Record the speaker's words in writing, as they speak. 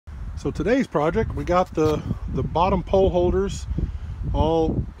So today's project, we got the bottom pole holders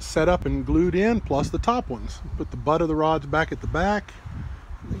all set up and glued in, plus the top ones. Put the butt of the rods back at the back,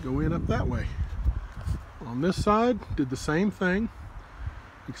 and they go in up that way. On this side, did the same thing,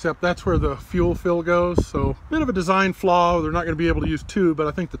 except that's where the fuel fill goes, so a bit of a design flaw. They're not going to be able to use two, but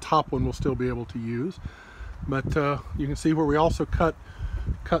I think the top one will still be able to use. But you can see where we also cut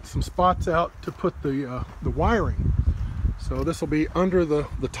some spots out to put the wiring. So this will be under the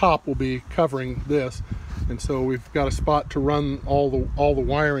top will be covering this, and so we've got a spot to run all the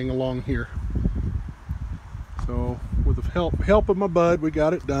wiring along here. So with the help of my bud, we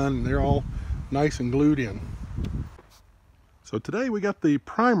got it done, and they're all nice and glued in. So today we got the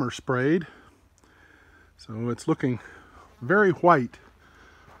primer sprayed, so it's looking very white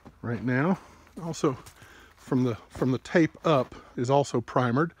right now. Also from the tape up is also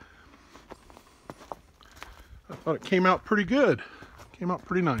primered. I thought it came out pretty good. Came out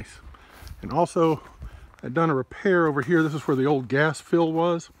pretty nice. And also, I've done a repair over here. This is where the old gas fill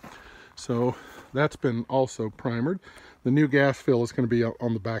was. So that's been also primered. The new gas fill is going to be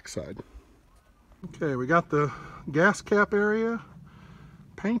on the back side. Okay, we got the gas cap area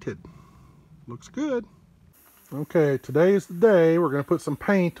painted. Looks good. Okay, today is the day. We're going to put some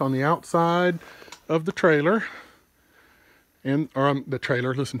paint on the outside of the trailer. Or on the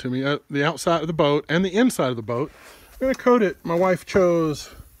trailer, listen to me, the outside of the boat and the inside of the boat. I'm going to coat it. My wife chose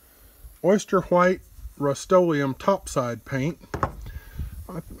Oyster White Rust-Oleum topside paint.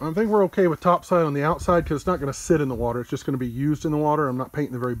 I think we're okay with topside on the outside because it's not going to sit in the water. It's just going to be used in the water. I'm not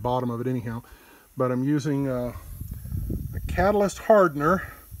painting the very bottom of it anyhow. But I'm using a catalyst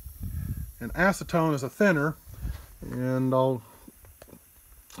hardener and acetone as a thinner. And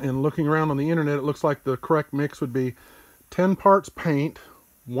looking around on the internet, it looks like the correct mix would be 10 parts paint,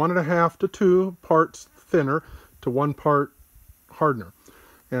 1.5 to 2 parts thinner to 1 part hardener.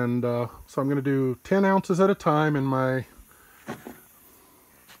 And so I'm going to do 10 ounces at a time in my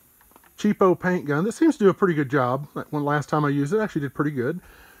cheapo paint gun. This seems to do a pretty good job. When last time I used it, actually did pretty good.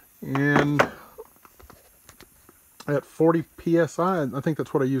 And at 40 psi, I think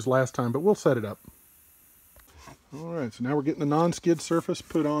that's what I used last time, but we'll set it up. All right, so now we're getting the non-skid surface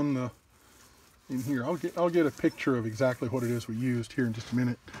put on the in here. I'll get a picture of exactly what it is we used here in just a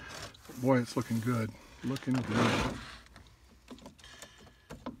minute. Boy, it's looking good. Looking good.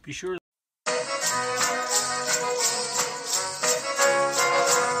 Be sure